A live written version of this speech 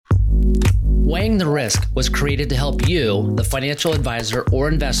Weighing the Risk was created to help you, the financial advisor or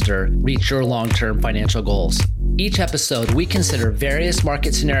investor, reach your long-term financial goals. Each episode, we consider various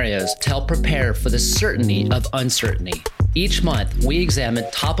market scenarios to help prepare for the certainty of uncertainty. Each month, we examine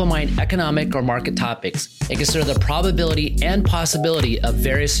top-of-mind economic or market topics and consider the probability and possibility of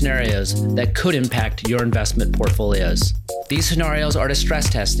various scenarios that could impact your investment portfolios. These scenarios are to stress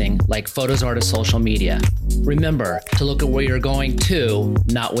testing like photos are to social media. Remember to look at where you're going to,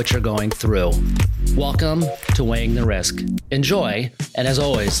 not what you're going through. Welcome to Weighing the Risk. Enjoy, and as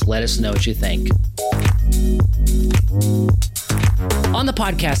always, let us know what you think. On the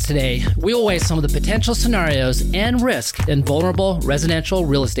podcast today, we will weigh some of the potential scenarios and risk in vulnerable residential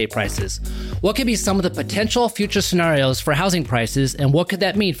real estate prices. What could be some of the potential future scenarios for housing prices, and what could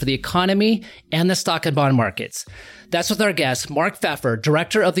that mean for the economy and the stock and bond markets? That's with our guest, Marc Pfeffer,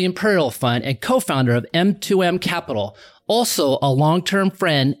 director of the Imperial Fund and co-founder of M2M Capital, also a long-term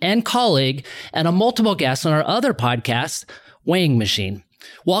friend and colleague, and a multiple guest on our other podcast, Weighing Machine.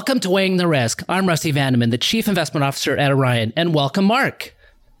 Welcome to Weighing the Risk. I'm Rusty Vandeman, the Chief Investment Officer at Orion, and welcome, Marc.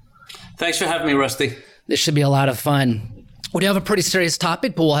 Thanks for having me, Rusty. This should be a lot of fun. We do have a pretty serious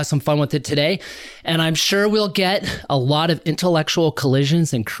topic, but we'll have some fun with it today, and I'm sure we'll get a lot of intellectual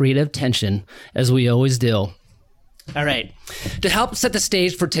collisions and creative tension, as we always do. All right. To help set the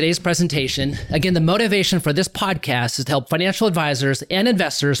stage for today's presentation, again, the motivation for this podcast is to help financial advisors and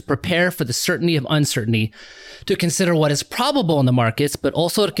investors prepare for the certainty of uncertainty, to consider what is probable in the markets, but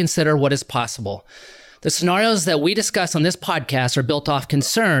also to consider what is possible. The scenarios that we discuss on this podcast are built off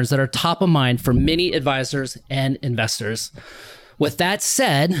concerns that are top of mind for many advisors and investors. With that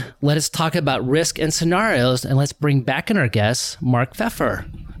said, let us talk about risk and scenarios, and let's bring back in our guest, Marc Pfeffer.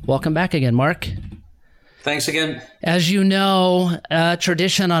 Welcome back again, Marc. Thanks again. As you know, a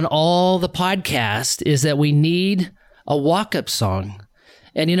tradition on all the podcasts is that we need a walk-up song.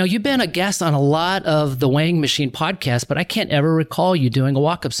 And you know, you've been a guest on a lot of the Weighing Machine podcast, but I can't ever recall you doing a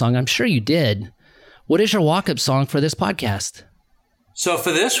walk-up song. I'm sure you did. What is your walk-up song for this podcast? So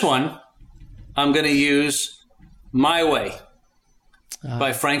for this one, I'm going to use My Way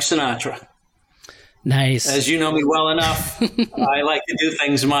by Frank Sinatra. Nice. As you know me well enough, I like to do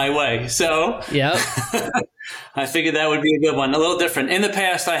things my way. So yep. I figured that would be a good one. A little different. In the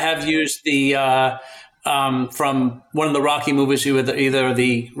past, I have used the from one of the Rocky movies, either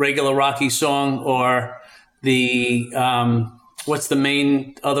the regular Rocky song or the what's the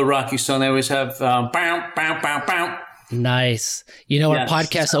main other Rocky song they always have? Bow, bow, bow, bow. Nice. You know, yes. Our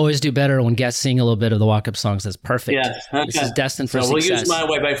podcasts always do better when guests sing a little bit of the walk-up songs. That's perfect. Yes. Okay. This is destined for success. We'll use My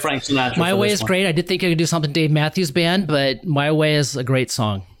Way by Frank Sinatra. My Way is great. I did think I could do something Dave Matthews Band, but My Way is a great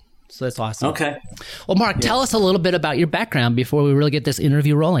song. So that's awesome. Okay. Well, Marc, tell us a little bit about your background before we really get this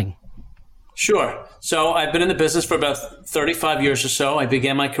interview rolling. Sure. So I've been in the business for about 35 years or so. I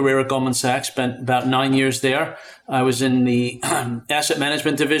began my career at Goldman Sachs, spent about 9 years there. I was in the asset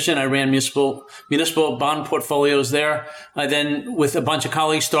management division. I ran municipal bond portfolios there. I then, with a bunch of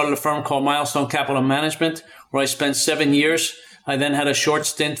colleagues, started a firm called Milestone Capital Management, where I spent 7 years. I then had a short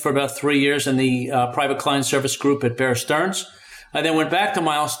stint for about 3 years in the private client service group at Bear Stearns. I then went back to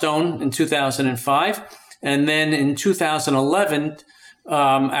Milestone in 2005. And then in 2011,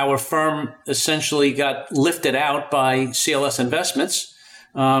 our firm essentially got lifted out by CLS Investments.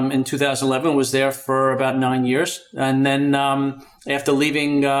 In 2011, was there for about 9 years. And then after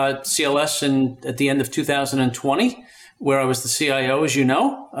leaving CLS at the end of 2020, where I was the CIO, as you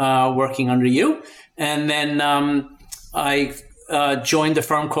know, working under you. And then I joined a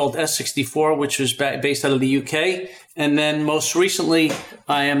firm called S64, which was based out of the UK. And then most recently,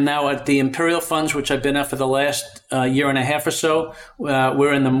 I am now at the Imperial Funds, which I've been at for the last year and a half or so.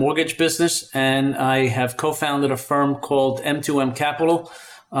 We're in the mortgage business, and I have co-founded a firm called M2M Capital,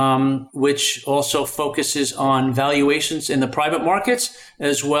 which also focuses on valuations in the private markets,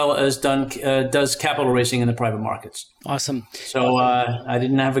 as well as does capital raising in the private markets. Awesome. So I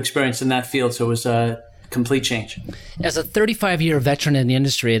didn't have experience in that field, so it was complete change. As a 35-year veteran in the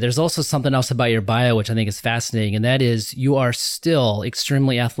industry, there's also something else about your bio, which I think is fascinating, and that is you are still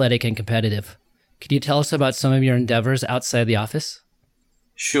extremely athletic and competitive. Could you tell us about some of your endeavors outside the office?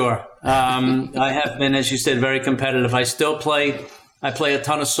 Sure. I have been, as you said, very competitive. I play a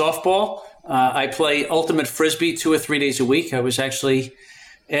ton of softball. I play ultimate frisbee 2 or 3 days a week. I was actually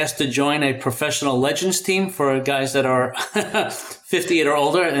asked to join a professional legends team for guys that are 50 or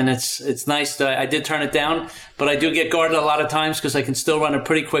older, and it's nice. I did turn it down, but I do get guarded a lot of times because I can still run a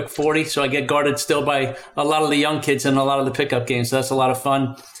pretty quick 40, so I get guarded still by a lot of the young kids in a lot of the pickup games, so that's a lot of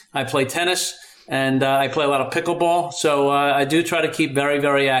fun. I play tennis, and I play a lot of pickleball, so I do try to keep very,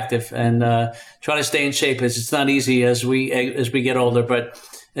 very active and try to stay in shape, as it's not easy as we get older, but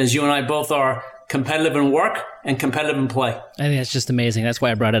as you and I both are competitive in work and competitive in play. I think that's just amazing. That's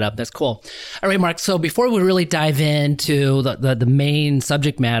why I brought it up. That's cool. All right, Marc. So before we really dive into the main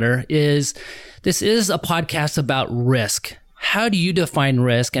subject matter, this is a podcast about risk. How do you define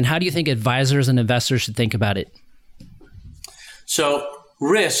risk, and how do you think advisors and investors should think about it? So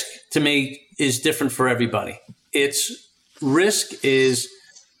risk to me is different for everybody. Risk is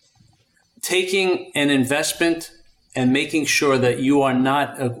taking an investment and making sure that you are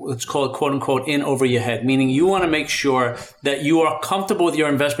not, let's call it quote unquote, in over your head, meaning you want to make sure that you are comfortable with your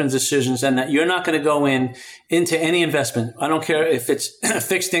investment decisions and that you're not going to go into any investment. I don't care if it's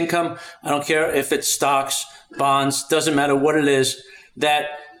fixed income. I don't care if it's stocks, bonds, doesn't matter what it is, that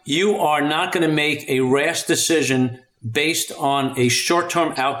you are not going to make a rash decision based on a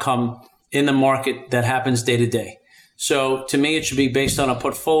short-term outcome in the market that happens day to day. So to me, it should be based on a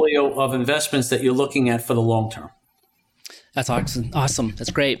portfolio of investments that you're looking at for the long term. That's awesome.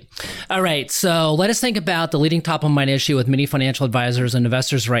 That's great. All right. So let us think about the leading top of mind issue with many financial advisors and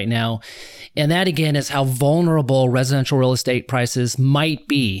investors right now. And that, again, is how vulnerable residential real estate prices might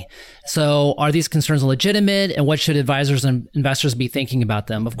be. So are these concerns legitimate, and what should advisors and investors be thinking about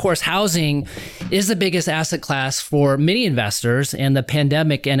them? Of course, housing is the biggest asset class for many investors, and the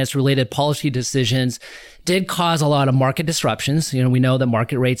pandemic and its related policy decisions did cause a lot of market disruptions. We know that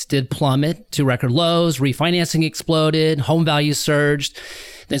market rates did plummet to record lows, refinancing exploded, home values surged,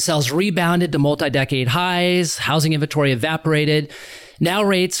 then sales rebounded to multi-decade highs, housing inventory evaporated. Now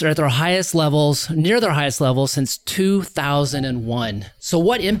rates are at their highest levels, near their highest levels since 2001. So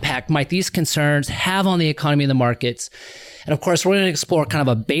what impact might these concerns have on the economy and the markets? And of course, we're going to explore kind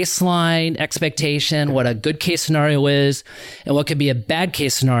of a baseline expectation, what a good case scenario is, and what could be a bad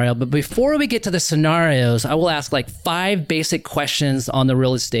case scenario. But before we get to the scenarios, I will ask 5 basic questions on the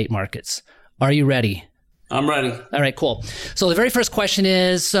real estate markets. Are you ready? I'm ready. All right, cool. So the very first question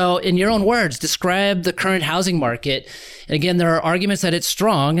is, so in your own words, describe the current housing market. And again, there are arguments that it's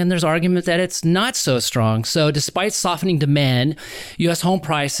strong, and there's arguments that it's not so strong. So despite softening demand, U.S. home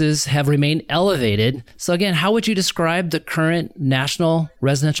prices have remained elevated. So again, how would you describe the current national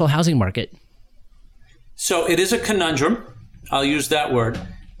residential housing market? So it is a conundrum. I'll use that word.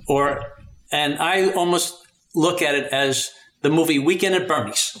 And I almost look at it as the movie Weekend at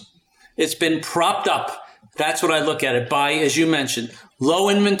Bernie's. It's been propped up. That's what I look at it by, as you mentioned, low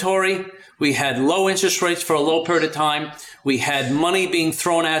inventory. We had low interest rates for a low period of time. We had money being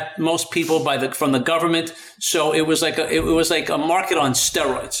thrown at most people from the government. So it was like a market on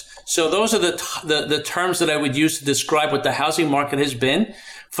steroids. So those are the terms that I would use to describe what the housing market has been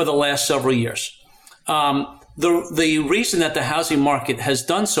for the last several years. The reason that the housing market has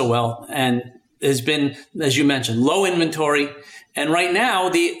done so well and has been, as you mentioned, low inventory. And right now,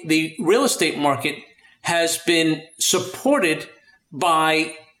 the real estate market has been supported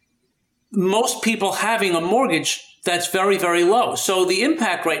by most people having a mortgage that's very, very low. So the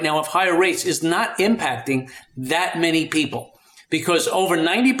impact right now of higher rates is not impacting that many people, because over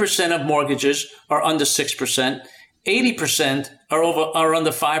 90% of mortgages are under 6%, 80% are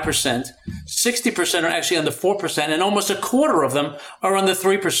under 5%, 60% are actually under 4%, and almost a quarter of them are under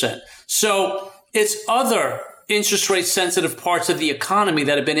 3%. So it's other interest rate sensitive parts of the economy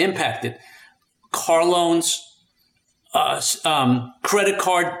that have been impacted. Car loans, credit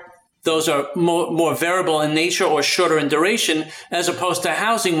card, those are more variable in nature or shorter in duration, as opposed to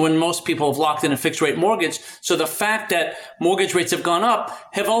housing when most people have locked in a fixed rate mortgage. So the fact that mortgage rates have gone up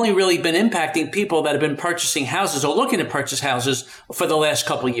have only really been impacting people that have been purchasing houses or looking to purchase houses for the last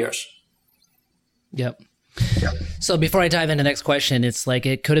couple of years. Yep. So before I dive into the next question, it's like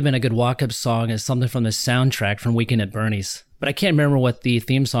it could have been a good walk-up song as something from the soundtrack from Weekend at Bernie's. But I can't remember what the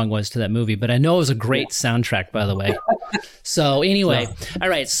theme song was to that movie, but I know it was a great soundtrack, by the way. So anyway, all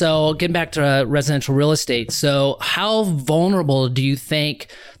right. So getting back to residential real estate. So how vulnerable do you think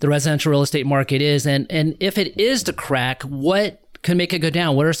the residential real estate market is? And if it is to crack, what could make it go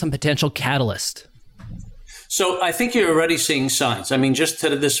down? What are some potential catalysts? So I think you're already seeing signs. I mean, just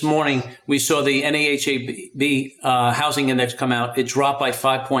this morning, we saw the NAHB housing index come out. It dropped by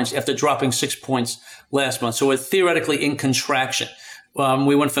 5 points after dropping 6 points last month. So we're theoretically in contraction.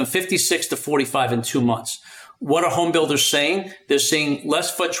 We went from 56 to 45 in 2 months. What are home builders saying? They're seeing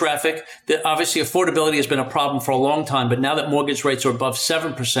less foot traffic. Obviously, affordability has been a problem for a long time, but now that mortgage rates are above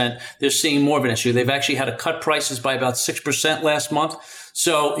 7%, they're seeing more of an issue. They've actually had to cut prices by about 6% last month.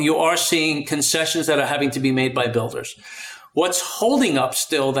 So you are seeing concessions that are having to be made by builders. What's holding up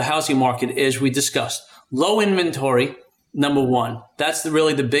still the housing market is, we discussed, low inventory, number one. That's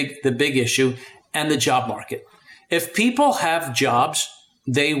really the big issue, and the job market. If people have jobs,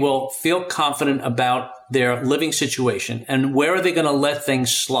 they will feel confident about their living situation. And where are they going to let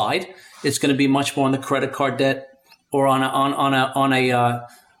things slide? It's going to be much more on the credit card debt or on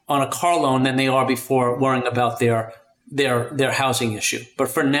a car loan than they are before worrying about their housing issue. But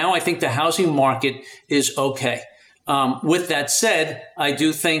for now, I think the housing market is okay. With that said, I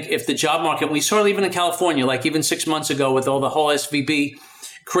do think if the job market, we saw it even in California, like even 6 months ago with all the whole SVB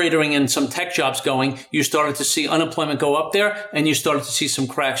cratering and some tech jobs going, you started to see unemployment go up there and you started to see some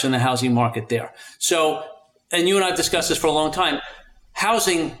cracks in the housing market there. So, and you and I have discussed this for a long time,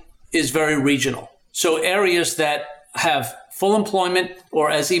 housing is very regional. So areas that have full employment,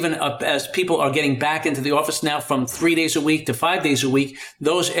 or as people are getting back into the office now from 3 days a week to 5 days a week,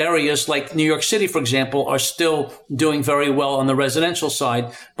 those areas like New York City, for example, are still doing very well on the residential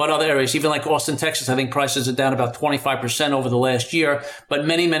side. But other areas, even like Austin, Texas, I think prices are down about 25% over the last year. But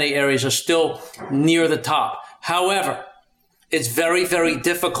many, many areas are still near the top. However, it's very, very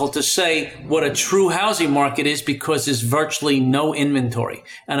difficult to say what a true housing market is because there's virtually no inventory.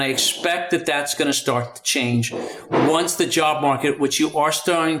 And I expect that that's going to start to change once the job market, which you are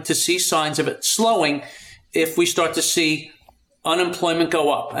starting to see signs of it slowing, if we start to see unemployment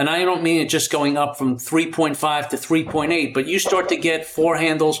go up. And I don't mean it just going up from 3.5 to 3.8, but you start to get 4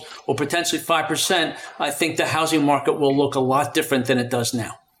 handles or potentially 5%, I think the housing market will look a lot different than it does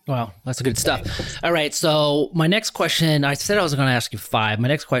now. Wow, that's good stuff. All right, so my next question, I said I was going to ask you 5. My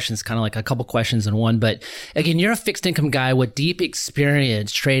next question is kind of like a couple questions in one. But again, you're a fixed income guy with deep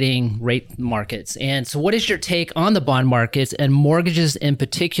experience trading rate markets. And so what is your take on the bond markets and mortgages in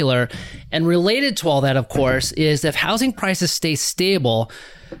particular? And related to all that, of course, is if housing prices stay stable,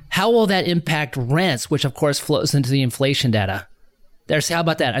 how will that impact rents, which of course flows into the inflation data? How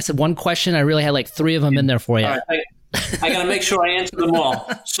about that? I said one question. I really had like 3 of them in there for you. All right. I got to make sure I answer them all.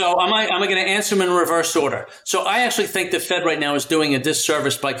 So I'm going to answer them in reverse order. So I actually think the Fed right now is doing a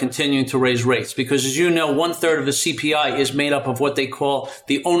disservice by continuing to raise rates because, as you know, 1/3 of the CPI is made up of what they call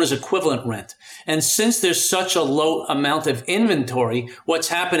the owner's equivalent rent. And since there's such a low amount of inventory, what's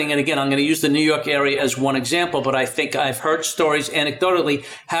happening, and again, I'm going to use the New York area as one example, but I think I've heard stories anecdotally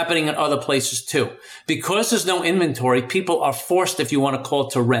happening in other places too. Because there's no inventory, people are forced, if you want to call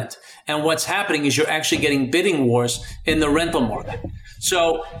it, to rent. And what's happening is you're actually getting bidding wars in the rental market.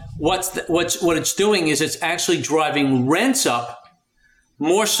 So what it's doing is it's actually driving rents up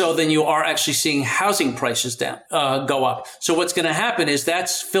more so than you are actually seeing housing prices go up. So what's going to happen is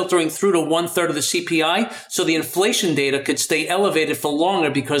that's filtering through to 1/3 of the CPI. So the inflation data could stay elevated for longer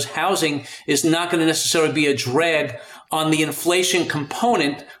because housing is not going to necessarily be a drag on the inflation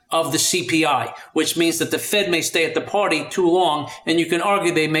component of the CPI, which means that the Fed may stay at the party too long, and you can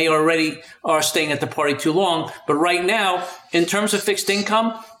argue they may already are staying at the party too long. But right now, in terms of fixed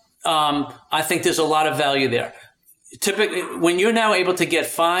income, I think there's a lot of value there. Typically, when you're now able to get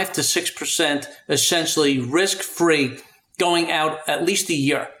 5 to 6% essentially risk-free going out at least a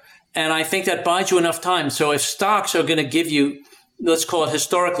year, and I think that buys you enough time. So if stocks are going to give you, let's call it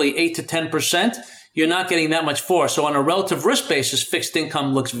historically 8 to 10%, you're not getting that much for. So on a relative risk basis, fixed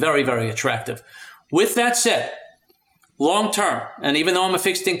income looks very, very attractive. With that said, long term, and even though I'm a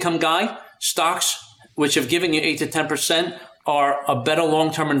fixed income guy, stocks, which have given you 8 to 10%, are a better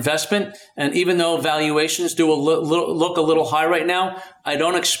long-term investment. And even though valuations do look a little high right now, I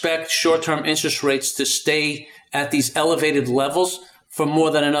don't expect short-term interest rates to stay at these elevated levels for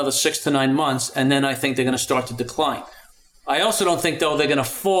more than another 6 to 9 months. And then I think they're going to start to decline. I also don't think, though, they're going to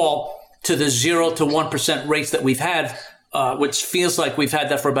fall to the 0 to 1% rates that we've had, which feels like we've had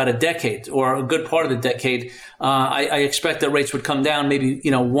that for about a decade or a good part of the decade. I expect that rates would come down maybe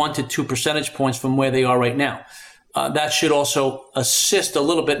 1 to 2 percentage points from where they are right now. That should also assist a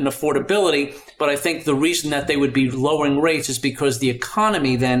little bit in affordability. But I think the reason that they would be lowering rates is because the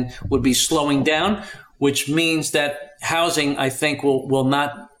economy then would be slowing down, which means that housing, I think, will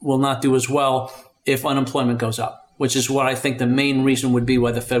not do as well if unemployment goes up, which is what I think the main reason would be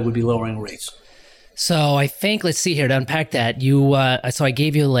why the Fed would be lowering rates. So I think, let's see here, to unpack that, so I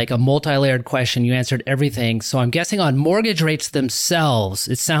gave you like a multi-layered question. You answered everything. So I'm guessing on mortgage rates themselves,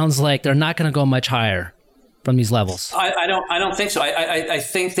 it sounds like they're not going to go much higher from these levels. I don't think so. I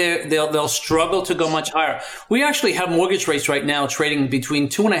think they'll struggle to go much higher. We actually have mortgage rates right now trading between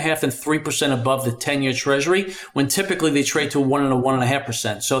 2.5% and 3% above the 10-year Treasury, when typically they trade to 1 and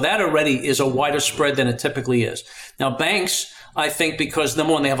 1.5%. So that already is a wider spread than it typically is. Now, banks, I think, because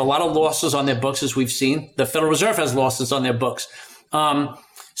number one, they have a lot of losses on their books, as we've seen. The Federal Reserve has losses on their books.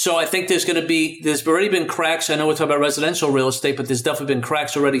 So I think there's already been cracks. I know we're talking about residential real estate, but there's definitely been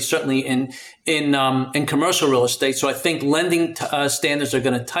cracks already, certainly in commercial real estate. So I think lending standards are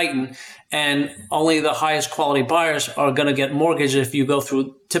going to tighten. and only the highest quality buyers are going to get mortgages if you go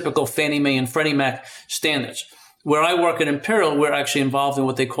through typical Fannie Mae and Freddie Mac standards. Where I work at Imperial, we're actually involved in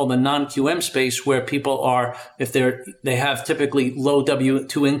what they call the non-QM space, where people are, if they have typically low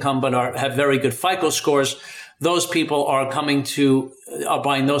W-2 income but have very good FICO scores, those people are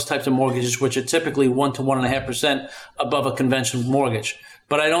buying those types of mortgages, which are typically 1 to 1.5% above a conventional mortgage.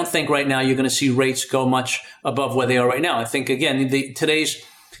 But I don't think right now you're going to see rates go much above where they are right now. I think, again, today's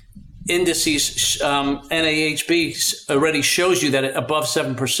indices, NAHB already shows you that at above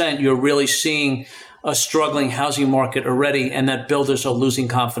 7%, you're really seeing a struggling housing market already, and that builders are losing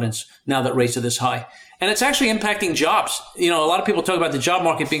confidence now that rates are this high. And it's actually impacting jobs. A lot of people talk about the job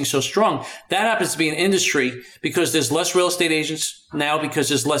market being so strong. That happens to be an industry because there's less real estate agents now because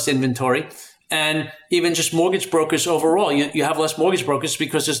there's less inventory. And even just mortgage brokers overall, you have less mortgage brokers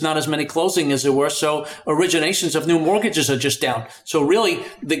because there's not as many closing as there were. So originations of new mortgages are just down. So really,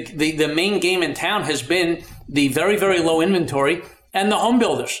 the main game in town has been the very, very low inventory and the home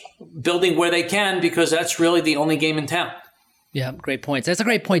builders building where they can, because that's really the only game in town. Yeah, great points. That's a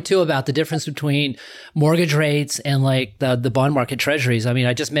great point too about the difference between mortgage rates and like the bond market treasuries. I mean,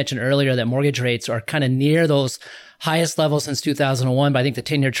 I just mentioned earlier that mortgage rates are kind of near those highest levels since 2001, but I think the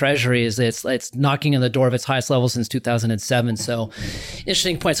 10-year treasury it's knocking on the door of its highest level since 2007. So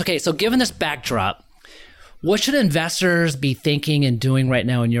interesting points. Okay, so given this backdrop, what should investors be thinking and doing right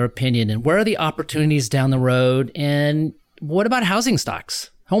now in your opinion? And where are the opportunities down the road? And what about housing stocks,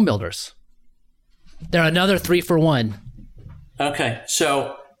 home builders? They're another 3 for 1. Okay,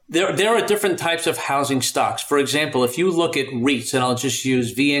 so there are different types of housing stocks. For example, if you look at REITs, and I'll just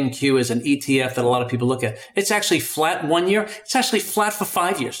use VNQ as an ETF that a lot of people look at, it's actually flat 1 year. It's actually flat for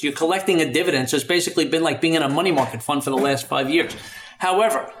 5 years. You're collecting a dividend, so it's basically been like being in a money market fund for the last 5 years.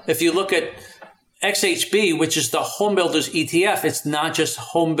 However, if you look at XHB, which is the home builders ETF, it's not just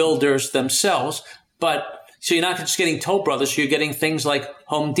home builders themselves, but so you're not just getting Toll Brothers, you're getting things like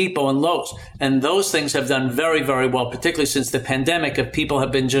Home Depot and Lowe's. And those things have done very, very well, particularly since the pandemic, if people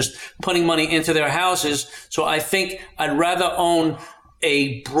have been just putting money into their houses. So I think I'd rather own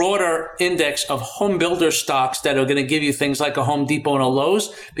a broader index of home builder stocks that are going to give you things like a Home Depot and a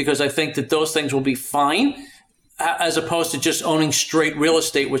Lowe's, because I think that those things will be fine, as opposed to just owning straight real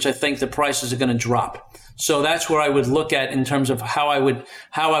estate, which I think the prices are going to drop. So that's where I would look at in terms of how I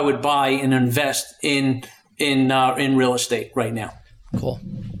would buy and invest in real estate right now. Cool.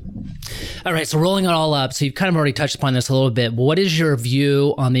 All right. So rolling it all up. So you've kind of already touched upon this a little bit. What is your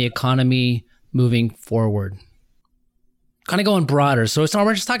view on the economy moving forward? Kind of going broader. So it's not,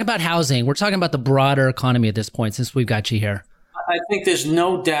 we're just talking about housing. We're talking about the broader economy at this point, since we've got you here. I think there's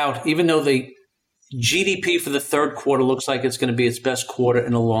no doubt, even though the GDP for the third quarter looks like it's going to be its best quarter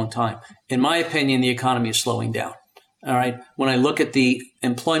in a long time, in my opinion, the economy is slowing down. All right. When I look at the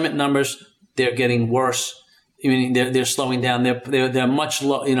employment numbers, they're getting worse. I mean, they're slowing down. They're much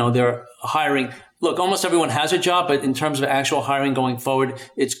low. They're hiring. Look, almost everyone has a job, but in terms of actual hiring going forward,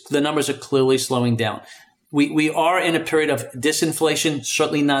 the numbers are clearly slowing down. We are in a period of disinflation,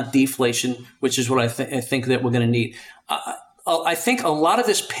 certainly not deflation, which is what I think that we're going to need. I think a lot of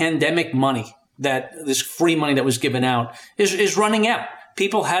this pandemic money, this free money that was given out, is running out.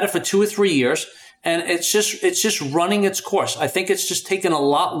 People had it for 2 or 3 years. And it's just running its course. I think it's just taken a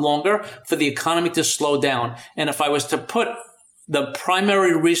lot longer for the economy to slow down. And if I was to put the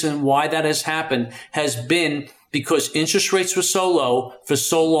primary reason why that has happened has been because interest rates were so low for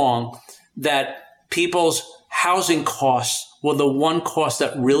so long that people's housing costs were the one cost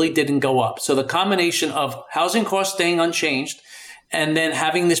that really didn't go up. So the combination of housing costs staying unchanged and then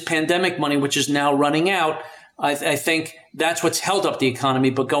having this pandemic money, which is now running out, I think that's what's held up the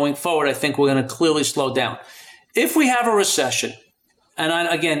economy. But going forward, I think we're going to clearly slow down. If we have a recession, and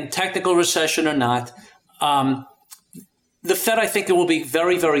again, technical recession or not, the Fed, I think it will be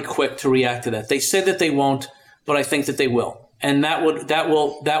very, very quick to react to that. They said that they won't, but I think that they will. And that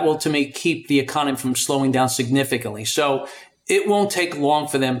will to me keep the economy from slowing down significantly. So it won't take long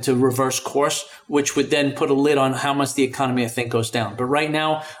for them to reverse course, which would then put a lid on how much the economy, I think, goes down. But right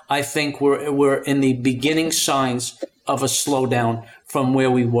now, I think we're in the beginning signs of a slowdown from where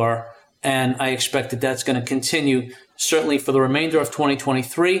we were. And I expect that that's going to continue certainly for the remainder of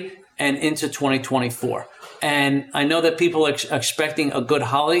 2023 and into 2024. And I know that people are expecting a good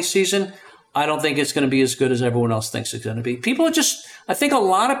holiday season. I don't think it's going to be as good as everyone else thinks it's going to be. I think a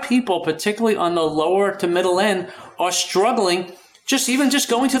lot of people, particularly on the lower to middle end, are struggling just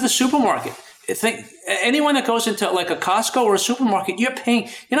going to the supermarket. Anyone that goes into like a Costco or a supermarket, you're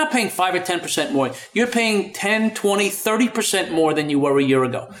not paying 5 or 10% more. You're paying 10, 20, 30% more than you were a year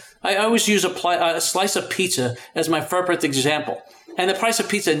ago. I always use a slice of pizza as my perfect example. And the price of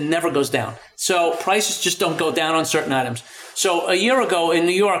pizza never goes down. So prices just don't go down on certain items. So a year ago in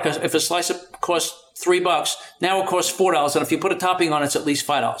New York, if a slice cost $3, now it costs $4. And if you put a topping on it, it's at least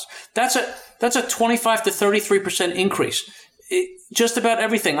 $5. That's a 25 to 33% increase. Just about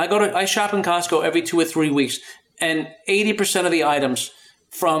everything. I shop in Costco every 2 or 3 weeks, and 80% of the items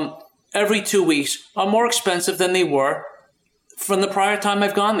from every 2 weeks are more expensive than they were from the prior time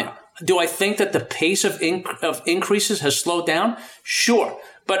I've gone there. Do I think that the pace of increases has slowed down? Sure.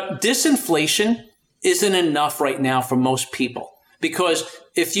 But disinflation isn't enough right now for most people. Because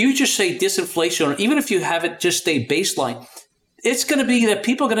if you just say disinflation, or even if you have it just stay baseline, it's going to be that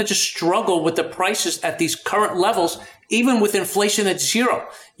people are going to just struggle with the prices at these current levels, even with inflation at zero.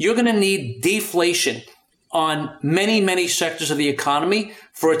 You're going to need deflation on many, many sectors of the economy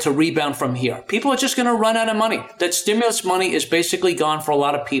for it to rebound from here. People are just going to run out of money. That stimulus money is basically gone for a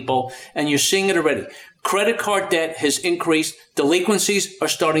lot of people, and you're seeing it already. Credit card debt has increased. Delinquencies are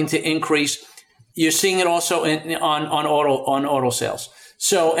starting to increase. You're seeing it also on auto sales.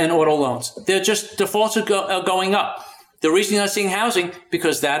 And auto loans. They're just, defaults are going up. The reason you're not seeing housing,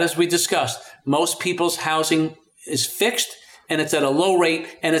 because that, as we discussed, most people's housing is fixed, and it's at a low rate,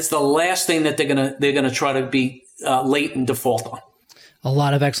 and it's the last thing that they're gonna try to be late and default on. A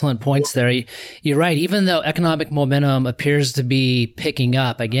lot of excellent points there. You're right. Even though economic momentum appears to be picking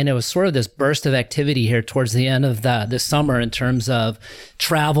up, again, it was sort of this burst of activity here towards the end of this summer in terms of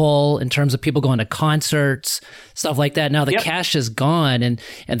travel, in terms of people going to concerts, stuff like that. Now the cash is gone and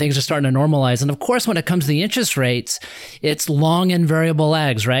things are starting to normalize. And of course, when it comes to the interest rates, it's long and variable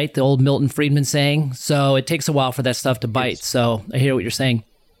lags, right? The old Milton Friedman saying. So it takes a while for that stuff to bite. So I hear what you're saying.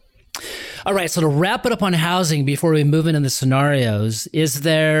 All right. So to wrap it up on housing before we move into the scenarios, is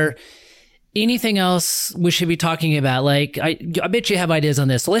there anything else we should be talking about? Like, I bet you have ideas on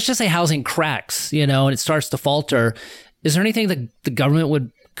this. So let's just say housing cracks, and it starts to falter. Is there anything that the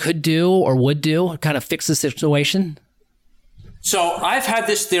government could do or would do to kind of fix the situation? So I've had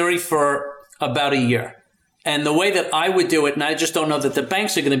this theory for about a year. And the way that I would do it, and I just don't know that the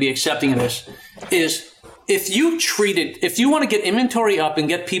banks are going to be accepting of this, is if you want to get inventory up and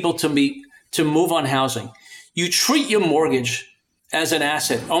get people to move on housing, you treat your mortgage as an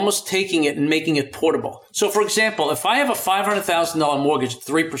asset, almost taking it and making it portable. So for example, if I have a $500,000 mortgage at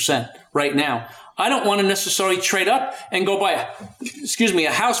 3% right now, I don't want to necessarily trade up and go buy a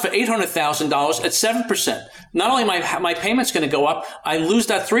house for $800,000 at 7%. Not only my payment's going to go up, I lose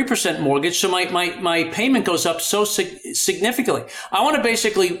that 3% mortgage, so my payment goes up so significantly. I want to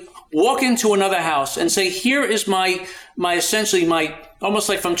basically walk into another house and say, here is my almost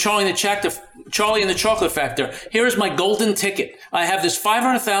like from Charlie and the Chocolate Factory. Here is my golden ticket. I have this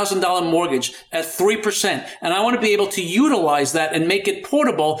 $500,000 mortgage at 3%, and I want to be able to utilize that and make it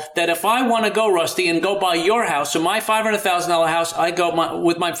portable, that if I want to go, Rusty, and go buy your house, so my $500,000 house, I go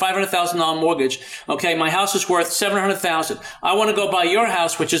with my $500,000 mortgage. Okay, my house is worth $700,000. I want to go buy your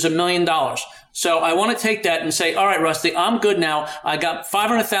house, which is $1 million. So I want to take that and say, all right, Rusty, I'm good now. I got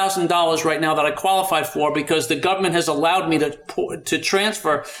 $500,000 right now that I qualified for because the government has allowed me to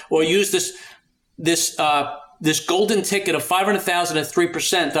transfer or use this golden ticket of $500,000 at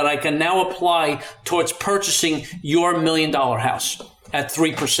 3% that I can now apply towards purchasing your $1 million house at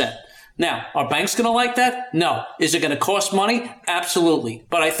 3%. Now, are banks going to like that? No. Is it going to cost money? Absolutely.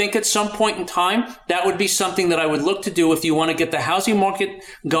 But I think at some point in time, that would be something that I would look to do if you want to get the housing market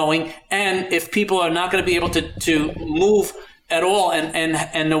going, and if people are not going to be able to move at all,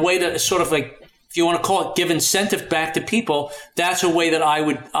 and the way that sort of like, if you want to call it, give incentive back to people, that's a way that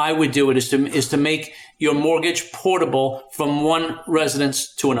I would do it, is to make your mortgage portable from one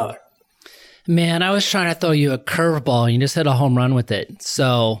residence to another. Man, I was trying to throw you a curveball and you just hit a home run with it.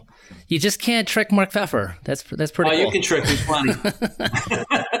 So you just can't trick Marc Pfeffer. That's pretty cool. You can trick me plenty.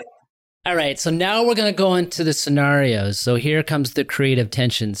 All right. So now we're going to go into the scenarios. So here comes the creative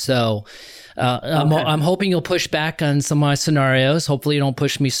tension. So I'm hoping you'll push back on some of my scenarios. Hopefully you don't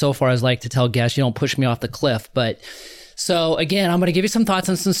push me so far, as I like to tell guests, you don't push me off the cliff. But so again, I'm going to give you some thoughts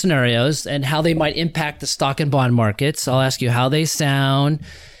on some scenarios and how they might impact the stock and bond markets. I'll ask you how they sound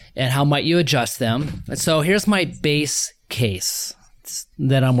and how might you adjust them. And so here's my base case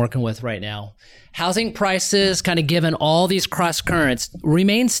that I'm working with right now. Housing prices, kind of given all these cross currents,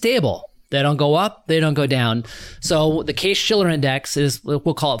 remain stable. They don't go up, they don't go down. So the Case-Shiller index is, we'll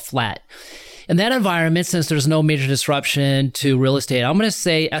call it flat. In that environment, since there's no major disruption to real estate, I'm going to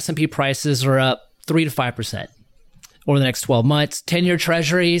say S&P prices are up 3 to 5% over the next 12 months. 10-year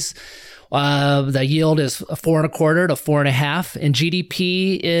treasuries, the yield is 4.25 to 4.5, and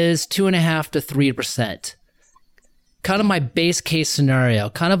GDP is 2.5 to 3%. kind of my base case scenario,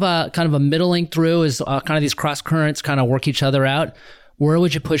 kind of a middling through is kind of these cross currents kind of work each other out. Where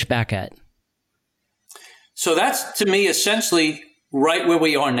would you push back at? So that's, to me, essentially right where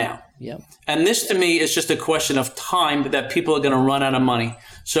we are now. Yep. And this, to me, is just a question of time that people are going to run out of money.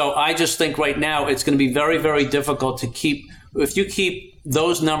 So I just think right now it's going to be very, very difficult to keep. If you keep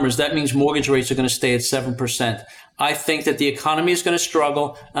those numbers, that means mortgage rates are going to stay at 7%. I think that the economy is going to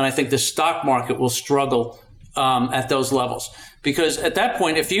struggle, and I think the stock market will struggle at those levels. Because at that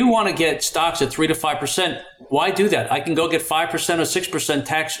point, if you want to get stocks at 3 to 5%, why do that? I can go get 5% or 6%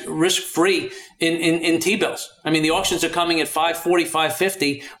 tax risk-free in T-bills. I mean, the auctions are coming at 540,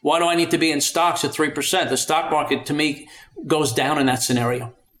 550. Why do I need to be in stocks at 3%? The stock market, to me, goes down in that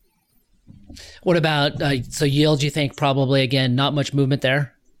scenario. What about, so yield, you think probably, again, not much movement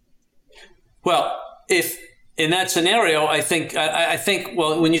there? Well, if in that scenario, I think,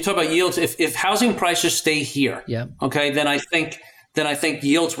 well, when you talk about yields, if housing prices stay here, okay, then I think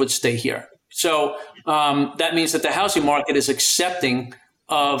yields would stay here. So that means that the housing market is accepting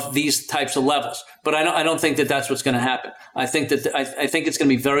of these types of levels. But I don't think that that's what's going to happen. I think that I think it's going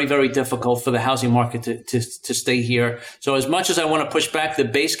to be very, very difficult for the housing market to stay here. So as much as I want to push back the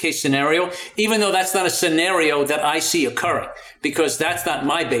base case scenario, even though that's not a scenario that I see occurring, because that's not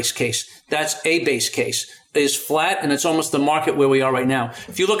my base case, that's a base case, is flat, and it's almost the market where we are right now.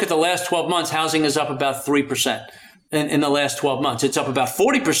 If you look at the last 12 months, housing is up about 3%. In the last 12 months, it's up about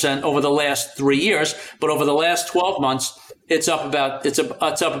 40% over the last 3 years, but over the last 12 months, it's up about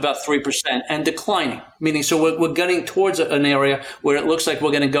 3% and declining. Meaning, so we're getting towards an area where it looks like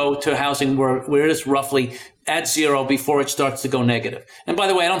we're going to go to housing where it is roughly at zero before it starts to go negative. And by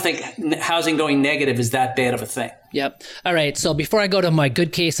the way, I don't think housing going negative is that bad of a thing. Yep. All right. So before I go to my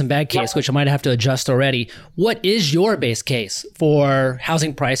good case and bad case, which I might have to adjust already, what is your base case for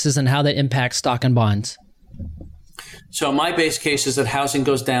housing prices and how that impacts stock and bonds? So my base case is that housing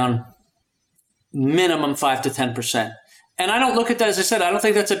goes down minimum 5 to 10%. And I don't look at that, as I said, I don't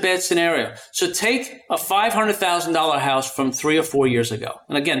think that's a bad scenario. So take a $500,000 house from 3 or 4 years ago.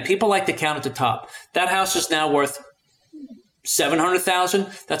 And again, people like to count at the top. That house is now worth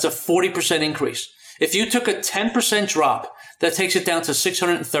 $700,000. That's a 40% increase. If you took a 10% drop, that takes it down to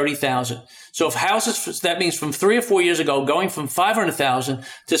 $630,000. So if houses, that means from 3 or 4 years ago, going from $500,000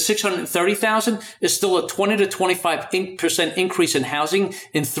 to $630,000 is still a 20 to 25% increase in housing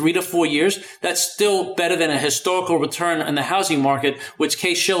in 3 to 4 years. That's still better than a historical return in the housing market, which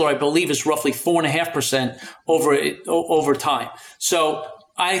Case-Shiller, I believe, is roughly 4.5% over time. So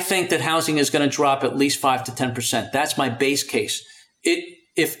I think that housing is going to drop at least 5 to 10%. That's my base case.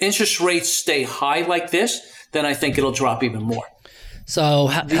 If interest rates stay high like this, then I think it'll drop even more. So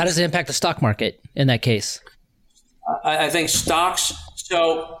how does it impact the stock market in that case? I think stocks,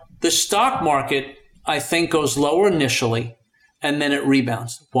 so the stock market, I think, goes lower initially, and then it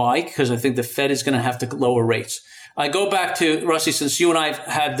rebounds. Why? Because I think the Fed is going to have to lower rates. I go back to, Rusty, since you and I have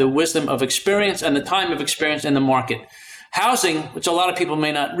had the wisdom of experience and the time of experience in the market. Housing, which a lot of people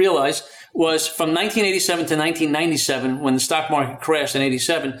may not realize, was from 1987 to 1997, when the stock market crashed in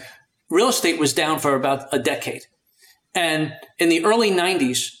 87, real estate was down for about a decade. And in the early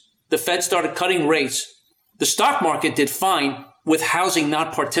 90s, the Fed started cutting rates. The stock market did fine with housing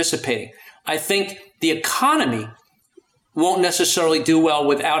not participating. I think the economy won't necessarily do well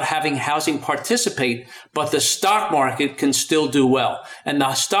without having housing participate, but the stock market can still do well. And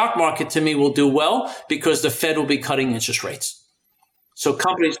the stock market, to me, will do well because the Fed will be cutting interest rates. So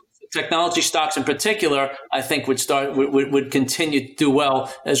companies, technology stocks in particular, I think would continue to do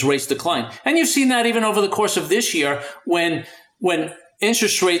well as rates decline. And you've seen that even over the course of this year when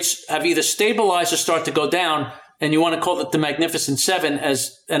interest rates have either stabilized or start to go down, and you want to call it the Magnificent Seven,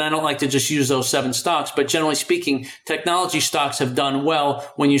 and I don't like to just use those 7 stocks, but generally speaking, technology stocks have done well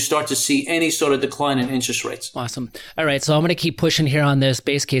when you start to see any sort of decline in interest rates. Awesome. All right. So I'm going to keep pushing here on this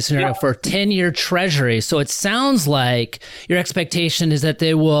base case scenario for 10-year treasury. So it sounds like your expectation is that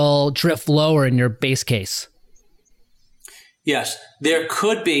they will drift lower in your base case. Yes. There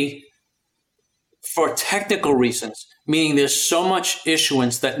could be, for technical reasons, meaning there's so much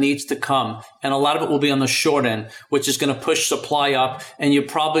issuance that needs to come, and a lot of it will be on the short end, which is going to push supply up, and you're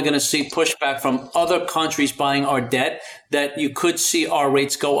probably going to see pushback from other countries buying our debt, that you could see our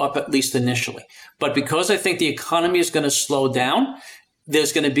rates go up at least initially. But because I think the economy is going to slow down,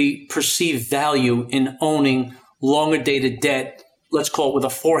 there's going to be perceived value in owning longer dated debt let's call it with a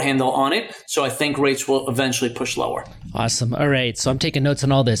four handle on it. So I think rates will eventually push lower. Awesome. All right. So I'm taking notes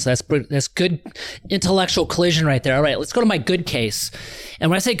on all this. That's good intellectual collision right there. All right. Let's go to my good case. And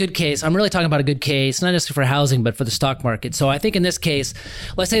when I say good case, I'm really talking about a good case, not necessarily for housing, but for the stock market. So I think in this case,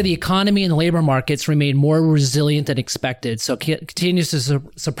 let's say the economy and the labor markets remain more resilient than expected. So it continues to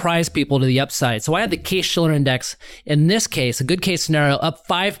surprise people to the upside. So I have the Case-Shiller Index in this case, a good case scenario, up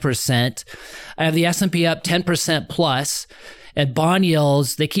 5%. I have the S&P up 10% plus. And bond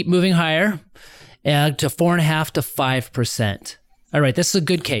yields, they keep moving higher to 4.5% to 5%. All right, this is a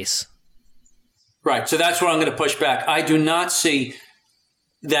good case. Right, so that's where I'm going to push back. I do not see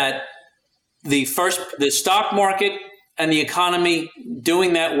that the stock market and the economy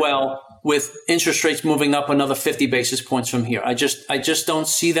doing that well with interest rates moving up another 50 basis points from here. I just don't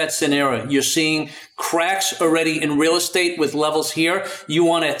see that scenario. You're seeing cracks already in real estate with levels here. You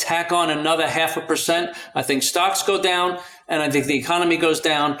want to tack on another 0.5%. I think stocks go down, and I think the economy goes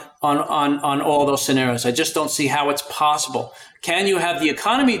down on all those scenarios. I just don't see how it's possible. Can you have the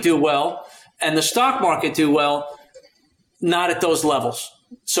economy do well and the stock market do well? Not at those levels.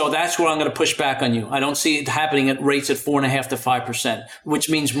 So that's where I'm going to push back on you. I don't see it happening at rates at 4.5% to 5%, which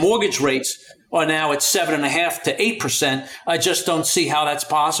means mortgage rates are now at 7.5% to 8%. I just don't see how that's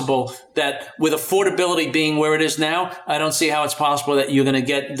possible. That with affordability being where it is now, I don't see how it's possible that you're going to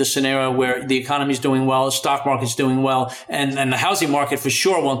get the scenario where the economy is doing well, the stock market's doing well, and the housing market for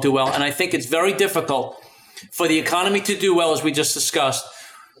sure won't do well. And I think it's very difficult for the economy to do well, as we just discussed,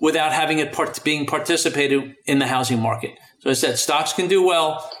 without having it being participated in the housing market. So I said stocks can do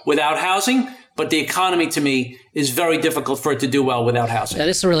well without housing, but the economy to me is very difficult for it to do well without housing. That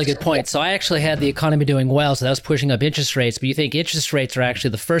is a really good point. So I actually had the economy doing well, so that was pushing up interest rates, but you think interest rates are actually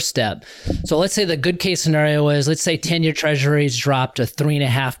the first step. So let's say the good case scenario is, let's say 10-year treasuries drop to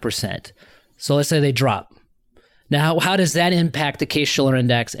 3.5%. So let's say they drop. Now, how does that impact the Case-Shiller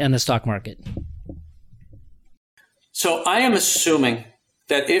Index and the stock market? So I am assuming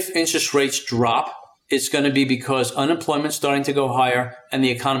that if interest rates drop, it's going to be because unemployment's starting to go higher and the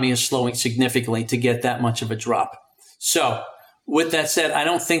economy is slowing significantly to get that much of a drop. So with that said, I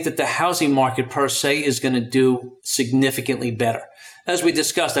don't think that the housing market per se is going to do significantly better. As we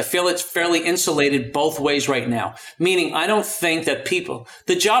discussed, I feel it's fairly insulated both ways right now, meaning I don't think that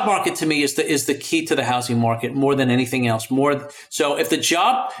the job market to me is the key to the housing market more than anything else. So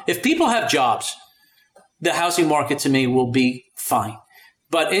if people have jobs, the housing market to me will be fine.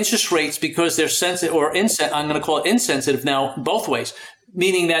 But interest rates, because they're sensitive I'm going to call it insensitive now both ways,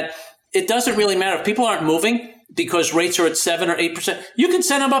 meaning that it doesn't really matter if people aren't moving because rates are at 7 or 8%. You can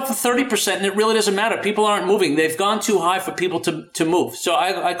send them up for 30% and it really doesn't matter. People aren't moving. They've gone too high for people to move. So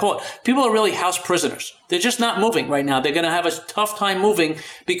I call it, people are really house prisoners. They're just not moving right now. They're going to have a tough time moving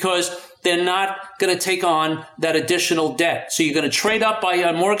because they're not going to take on that additional debt. So you're going to trade up, buy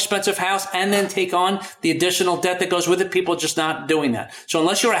a more expensive house, and then take on the additional debt that goes with it. People are just not doing that. So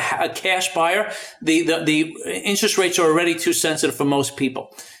unless you're a cash buyer, the interest rates are already too sensitive for most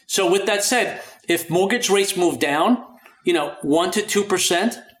people. So with that said, if mortgage rates move down, 1% to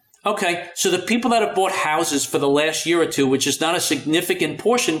 2%, okay, so the people that have bought houses for the last year or two, which is not a significant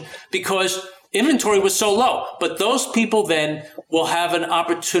portion because inventory was so low, but those people then will have an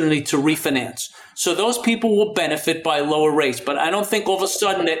opportunity to refinance. So those people will benefit by lower rates, but I don't think all of a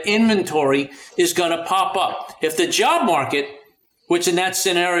sudden that inventory is going to pop up. If the job market, which in that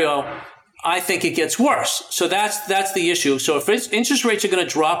scenario, I think it gets worse. So that's the issue. So if interest rates are going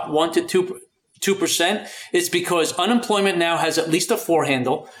to drop 1% to 2%, it's because unemployment now has at least a 4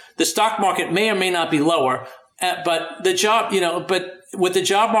 handle. The stock market may or may not be lower, but but with the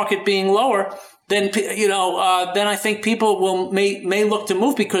job market being lower, then I think people may look to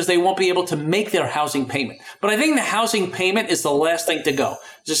move because they won't be able to make their housing payment. But I think the housing payment is the last thing to go.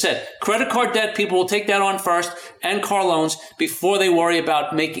 As I said, credit card debt, people will take that on first, and car loans before they worry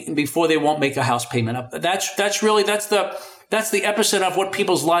about before they won't make a house payment. That's the epicenter of what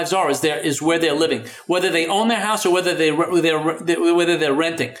people's lives are, is where they're living, whether they own their house or whether they're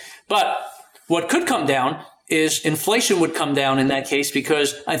renting. But what could come down is inflation would come down in that case,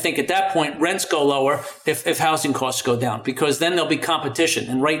 because I think at that point rents go lower if housing costs go down, because then there'll be competition.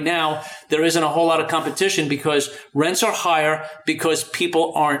 And right now there isn't a whole lot of competition because rents are higher because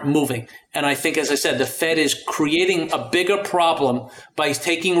people aren't moving. And I think, as I said, the Fed is creating a bigger problem by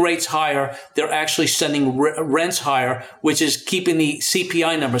taking rates higher. They're actually sending rents higher, which is keeping the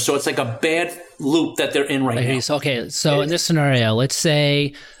CPI number. So it's like a bad loop that they're in right now. Okay, so in this scenario, let's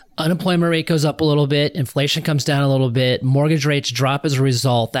say unemployment rate goes up a little bit, inflation comes down a little bit, mortgage rates drop as a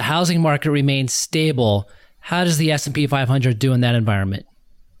result, the housing market remains stable. How does the S&P 500 do in that environment?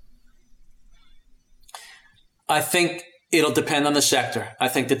 I think It'll depend on the sector. I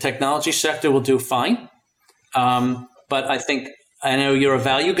think the technology sector will do fine. But I know you're a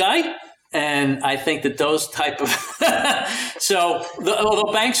value guy, and I think that those type of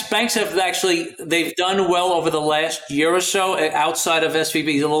although banks have actually, they've done well over the last year or so outside of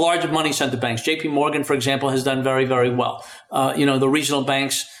SVB, the large money center banks. JP Morgan, for example, has done very, very well. The regional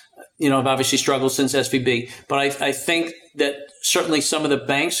banks, have obviously struggled since SVB. But I think that certainly some of the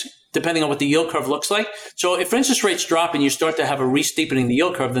banks, depending on what the yield curve looks like. So if interest rates drop and you start to have a re-steepening the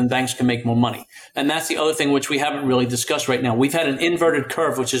yield curve, then banks can make more money. And that's the other thing which we haven't really discussed right now. We've had an inverted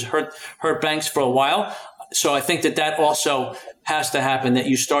curve, which has hurt banks for a while. So I think that also has to happen, that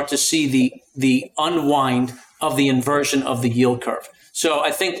you start to see the unwind of the inversion of the yield curve. So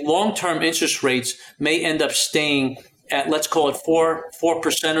I think long-term interest rates may end up staying at, let's call it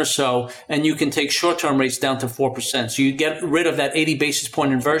 4% or so, and you can take short-term rates down to 4%. So you get rid of that 80 basis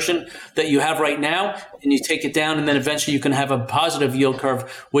point inversion that you have right now, and you take it down, and then eventually you can have a positive yield curve,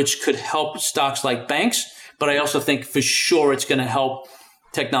 which could help stocks like banks. But I also think for sure it's going to help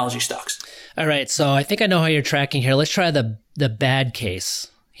technology stocks. All right, so I think I know how you're tracking here. Let's try the bad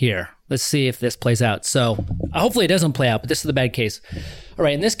case here. Let's see if this plays out. So hopefully it doesn't play out, but this is the bad case. All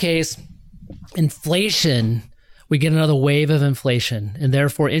right, in this case, inflation, we get another wave of inflation, and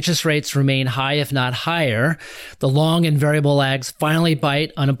therefore interest rates remain high, if not higher. The long and variable lags finally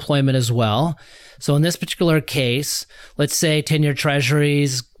bite unemployment as well. So in this particular case, let's say 10-year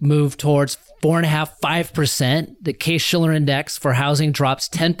treasuries move towards 4.5%, 5%. The Case-Shiller index for housing drops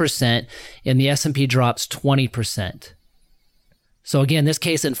 10%, and the S&P drops 20%. So again, in this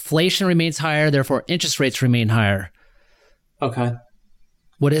case, inflation remains higher, therefore interest rates remain higher. Okay.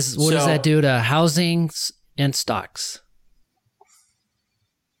 What does that do to housing and stocks?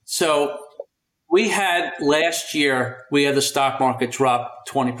 So last year, we had the stock market drop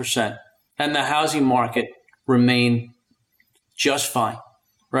 20%, and the housing market remained just fine,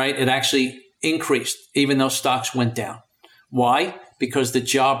 right? It actually increased, even though stocks went down. Why? Because the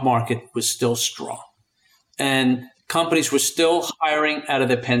job market was still strong, and companies were still hiring out of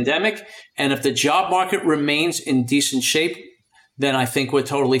the pandemic. And if the job market remains in decent shape, then I think we're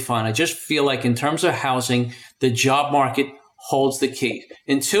totally fine. I just feel like in terms of housing, the job market holds the key.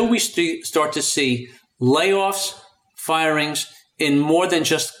 Until we start to see layoffs, firings in more than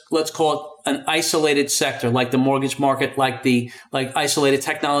just, let's call it an isolated sector, like the mortgage market, like isolated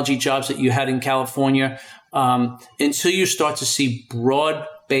technology jobs that you had in California, until you start to see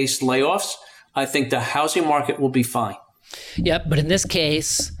broad-based layoffs, I think the housing market will be fine. Yep, but in this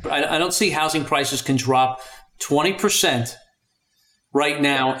case, I don't see housing prices can drop 20% right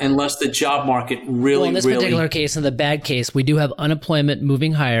now unless the job market really, in this particular case, in the bad case, we do have unemployment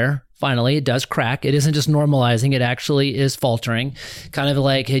moving higher. Finally, it does crack. It isn't just normalizing. It actually is faltering, kind of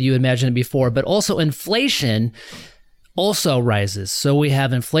like had you imagined it before. But also inflation also rises. So we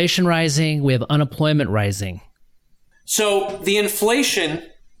have inflation rising. We have unemployment rising. So the inflation,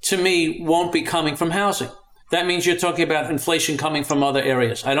 to me, won't be coming from housing. That means you're talking about inflation coming from other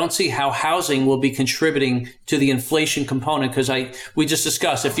areas. I don't see how housing will be contributing to the inflation component, because we just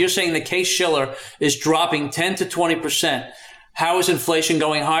discussed, if you're saying the Case-Shiller is dropping 10 to 20%, how is inflation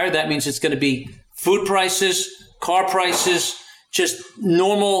going higher? That means it's going to be food prices, car prices, just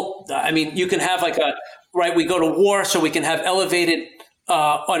normal. I mean, you can have we go to war, so we can have elevated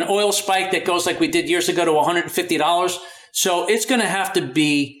an oil spike that goes like we did years ago to $150. So it's going to have to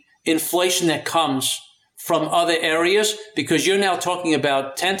be inflation that comes from other areas, because you're now talking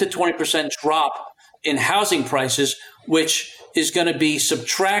about 10 to 20% drop in housing prices, which is going to be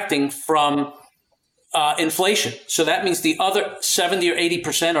subtracting from inflation. So that means the other 70 or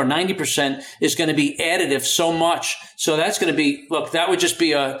 80% or 90% is going to be additive so much. So that's going to be, that would just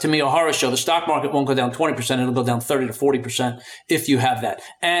be to me a horror show. The stock market won't go down 20%. It'll go down 30 to 40% if you have that.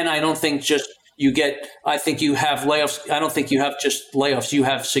 And I don't think I think you have layoffs. I don't think you have just layoffs. You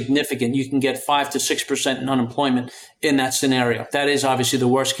have significant. You can get 5 to 6% in unemployment in that scenario. That is obviously the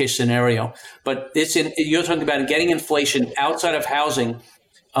worst case scenario. But you're talking about getting inflation outside of housing,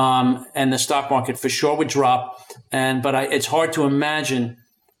 and the stock market for sure would drop. But it's hard to imagine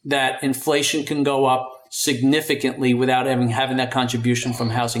that inflation can go up significantly without having that contribution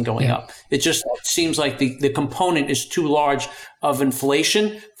from housing going up. It just seems like the component is too large of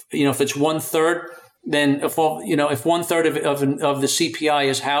inflation. If it's 1/3, then if 1/3 of the CPI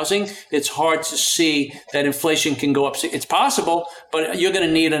is housing, it's hard to see that inflation can go up. It's possible, but you're going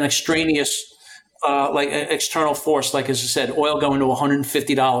to need an extraneous, external force, like as I said, oil going to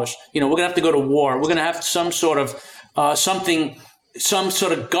 $150. We're going to have to go to war. We're going to have some sort of some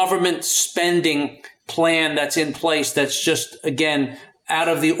sort of government spending plan that's in place that's just, again, out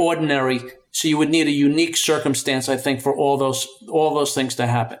of the ordinary So you would need a unique circumstance, I think, for all those things to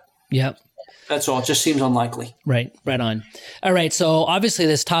happen. Yep. That's all. It just seems unlikely. Right on. All right. So obviously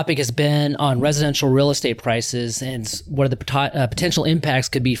this topic has been on residential real estate prices and what are the potential impacts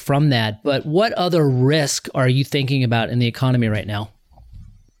could be from that. But what other risk are you thinking about in the economy right now?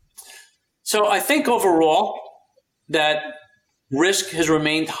 So I think overall that risk has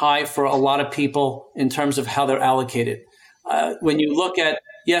remained high for a lot of people in terms of how they're allocated. When you look at,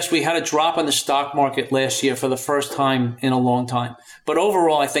 yes, we had a drop in the stock market last year for the first time in a long time. But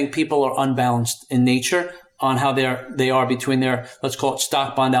overall, I think people are unbalanced in nature on how they are between their, let's call it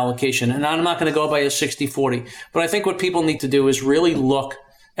stock bond allocation. And I'm not going to go by a 60-40. But I think what people need to do is really look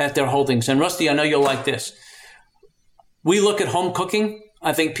at their holdings. And Rusty, I know you'll like this. We look at home cooking.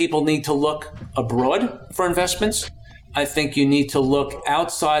 I think people need to look abroad for investments. I think you need to look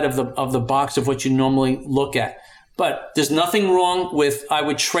outside of the box of what you normally look at. But there's nothing wrong with, I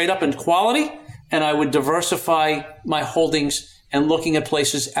would trade up in quality and I would diversify my holdings and looking at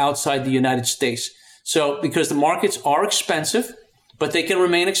places outside the United States. So because the markets are expensive, but they can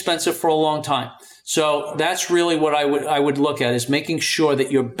remain expensive for a long time. So that's really what I would look at, is making sure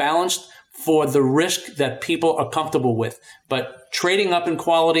that you're balanced for the risk that people are comfortable with. But trading up in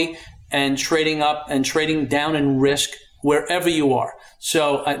quality and trading up and trading down in risk wherever you are.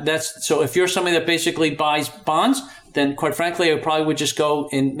 So so if you're somebody that basically buys bonds, then quite frankly, I probably would just go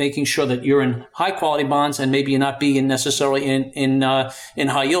in making sure that you're in high quality bonds and maybe not be necessarily in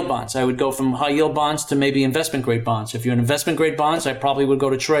high yield bonds. I would go from high yield bonds to maybe investment grade bonds. If you're in investment grade bonds, I probably would go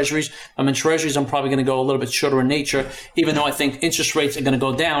to treasuries. I'm in treasuries. I'm probably going to go a little bit shorter in nature, even though I think interest rates are going to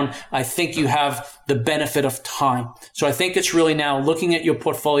go down. I think you have the benefit of time. So I think it's really now looking at your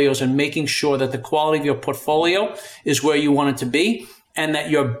portfolios and making sure that the quality of your portfolio is where you want it to be and that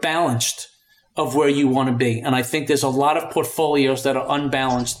you're balanced of where you want to be. And I think there's a lot of portfolios that are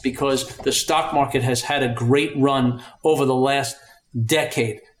unbalanced because the stock market has had a great run over the last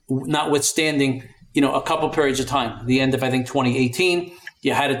decade, notwithstanding, a couple periods of time. The end of, I think, 2018,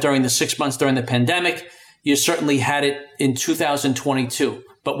 you had it during the 6 months during the pandemic. You certainly had it in 2022,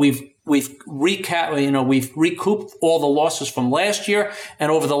 but we've recouped all the losses from last year.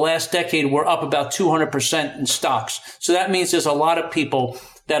 And over the last decade, we're up about 200% in stocks. So that means there's a lot of people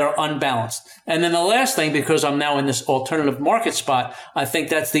that are unbalanced. And then the last thing, because I'm now in this alternative market spot, I think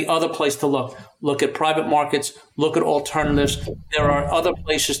that's the other place to look. Look at private markets, look at alternatives. There are other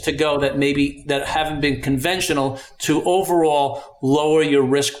places to go that haven't been conventional to overall lower your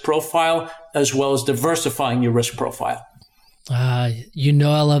risk profile as well as diversifying your risk profile. I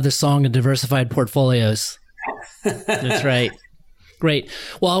love the song of diversified portfolios. That's right. Great.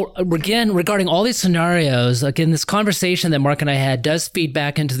 Well, again, regarding all these scenarios, again, this conversation that Marc and I had does feed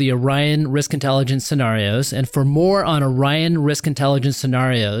back into the Orion Risk Intelligence scenarios. And for more on Orion Risk Intelligence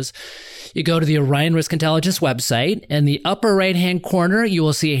scenarios, you go to the Orion Risk Intelligence website. In the upper right-hand corner, you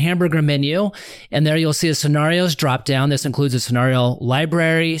will see a hamburger menu. And there you'll see a scenarios drop-down. This includes a scenario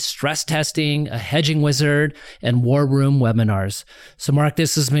library, stress testing, a hedging wizard, and war room webinars. So, Marc,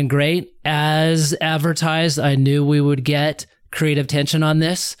 this has been great. As advertised, I knew we would get creative tension on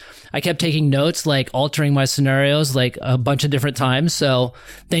this. I kept taking notes, like altering my scenarios like a bunch of different times. So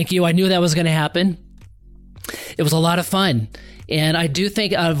thank you. I knew that was going to happen. It was a lot of fun. And I do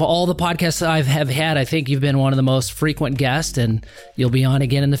think out of all the podcasts I have had, I think you've been one of the most frequent guests, and you'll be on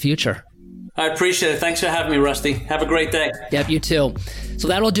again in the future. I appreciate it. Thanks for having me, Rusty. Have a great day. Yep, you too. So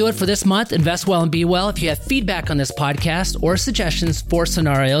that'll do it for this month. Invest well and be well. If you have feedback on this podcast or suggestions for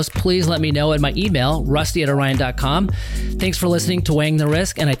scenarios, please let me know at my email, rusty@orion.com. Thanks for listening to Weighing the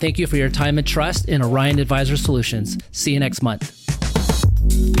Risk, and I thank you for your time and trust in Orion Advisor Solutions. See you next month.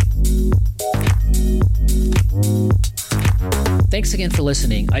 Thanks again for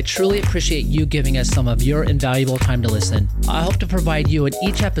listening. I truly appreciate you giving us some of your invaluable time to listen. I hope to provide you in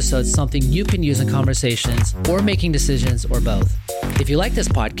each episode something you can use in conversations or making decisions or both. If you like this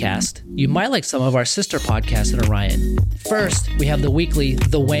podcast, you might like some of our sister podcasts at Orion. First, we have the weekly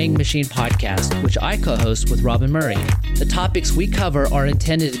The Weighing Machine podcast, which I co-host with Robin Murray. The topics we cover are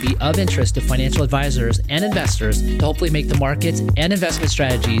intended to be of interest to financial advisors and investors to hopefully make the markets and investment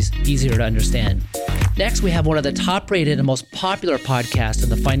strategies easier to understand. Next, we have one of the top-rated and most popular podcasts in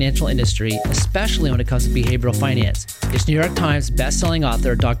the financial industry, especially when it comes to behavioral finance. It's New York Times best-selling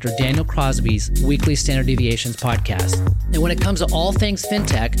author Dr. Daniel Crosby's Weekly Standard Deviations podcast. And when it comes to all things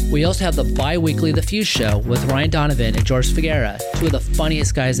fintech, we also have the bi-weekly The Fuse Show with Ryan Donovan and George Figuera, two of the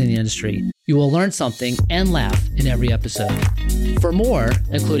funniest guys in the industry. You will learn something and laugh in every episode. For more,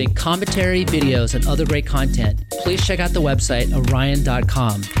 including commentary, videos, and other great content, please check out the website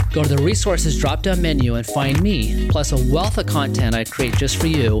orion.com. Go to the resources drop-down menu and find me, plus a wealth of content I create just for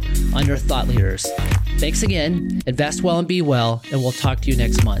you under Thought Leaders. Thanks again, invest well and be well, and we'll talk to you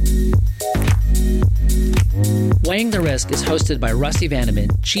next month. Weighing the Risk is hosted by Rusty Vanneman,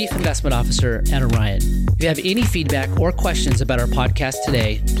 Chief Investment Officer at Orion. If you have any feedback or questions about our podcast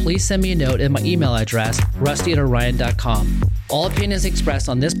today, please send me a note at my email address, rusty@orion.com. All opinions expressed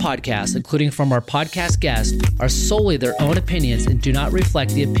on this podcast, including from our podcast guests, are solely their own opinions and do not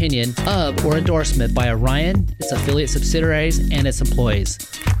reflect the opinion of or endorsement by Orion, its affiliate subsidiaries, and its employees.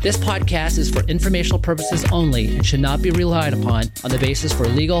 This podcast is for informational purposes only and should not be relied upon on the basis for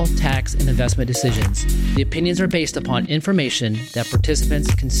legal, tax, and investment decisions. The opinions are based upon information that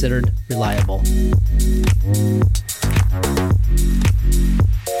participants considered reliable.